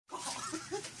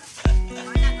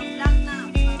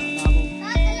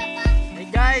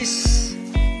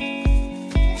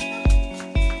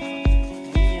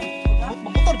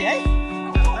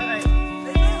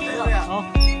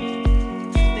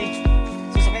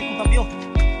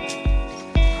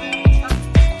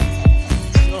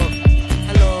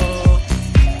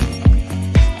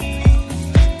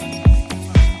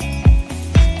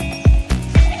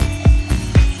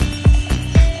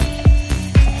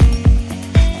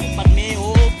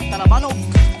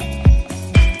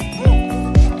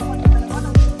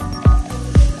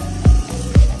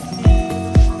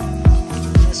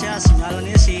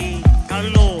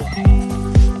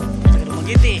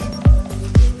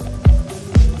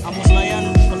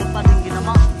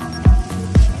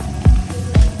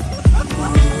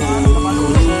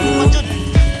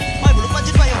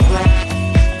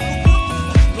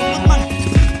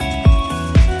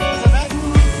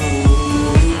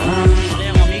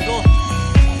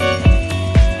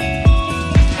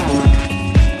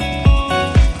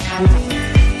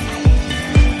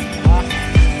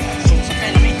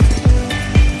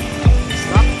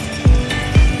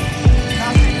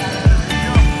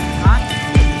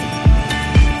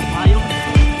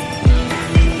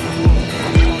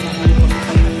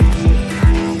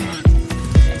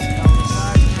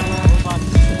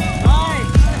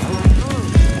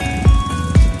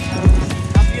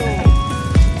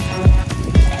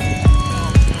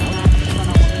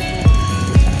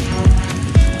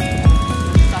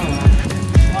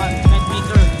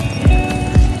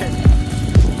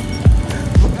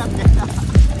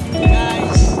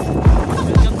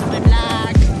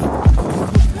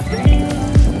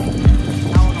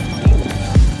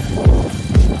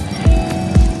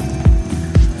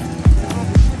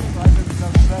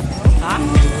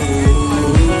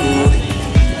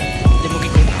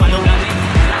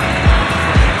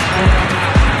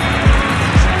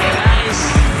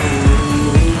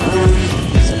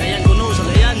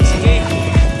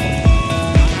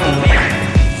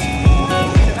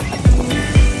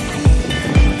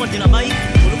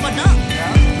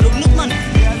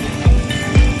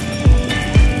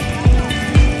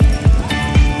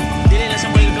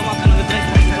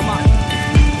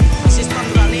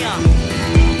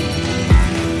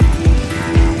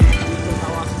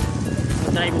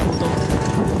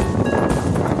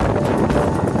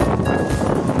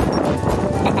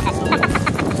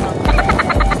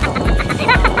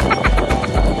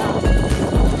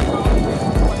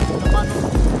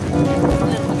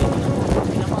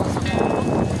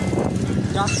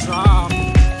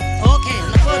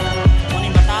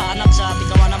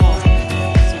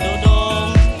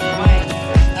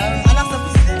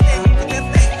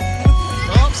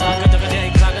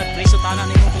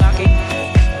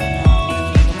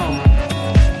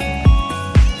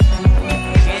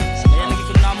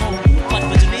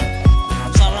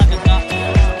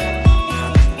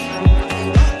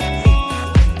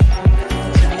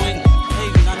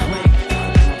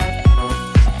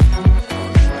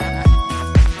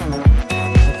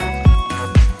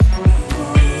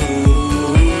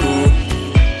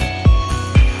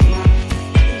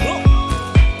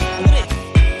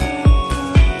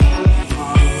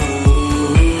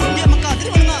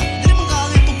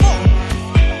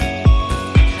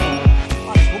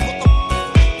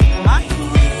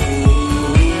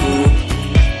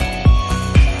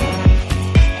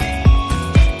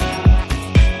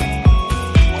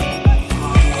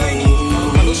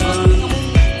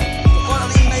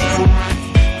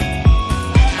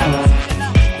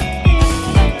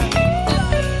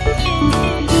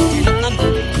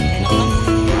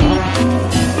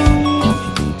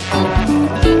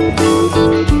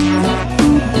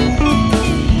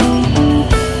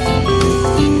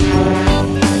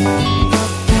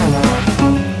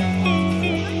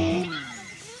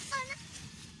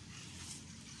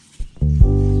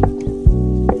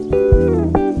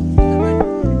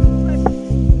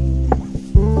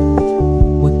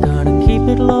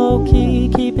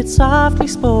It's softly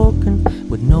spoken,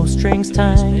 with no strings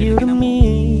tying you to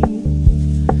me.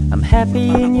 I'm happy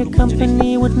in your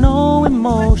company with no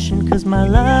emotion, 'cause my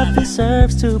love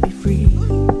deserves to be free.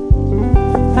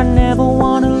 I never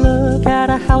wanna look at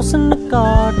a house in the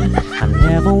garden, I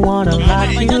never wanna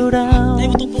lock you down.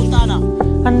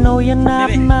 I know you're not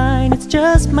mine, it's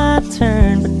just my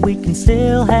turn, but we can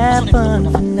still have fun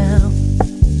for now.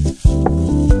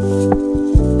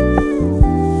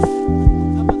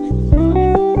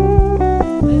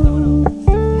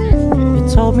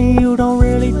 You told me you don't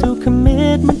really do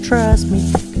commitment, trust me,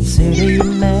 consider your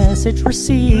message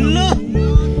received.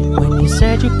 When you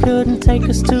said you couldn't take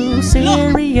us too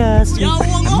seriously,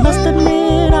 I must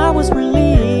admit I was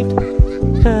relieved,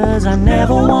 'cause I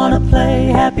never wanna play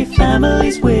happy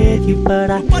families with you, but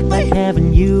I like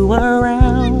having you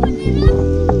around.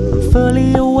 I'm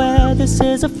fully aware this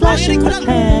is a flash in the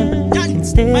pan, but we can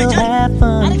still have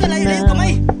fun for now.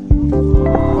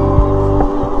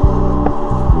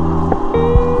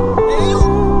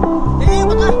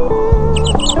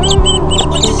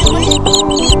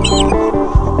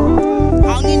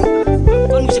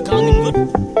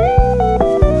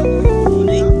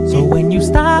 So when you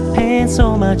stop paying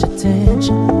so much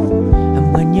attention,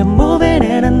 and when you're moving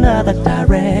in another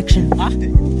direction,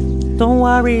 don't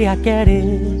worry, I get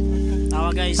it.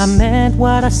 I meant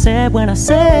what I said when I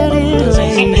said it,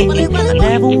 lady. I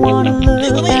never wanna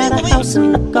look at a house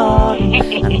in the garden,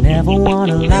 I never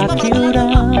wanna lock you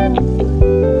down.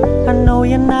 I know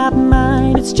you're not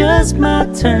mine, it's just my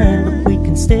turn, but we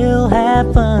can still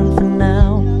have fun for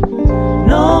now.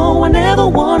 No, I never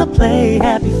wanna play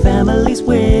happy families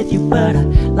with you, but I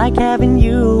like having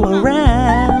you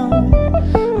around.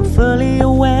 I'm fully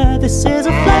aware this is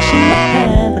a flash in the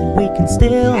pan, but we can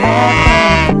still have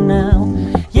fun for now.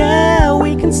 Yeah,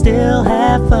 we can still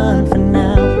have fun for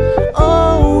now.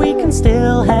 Oh, we can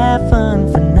still have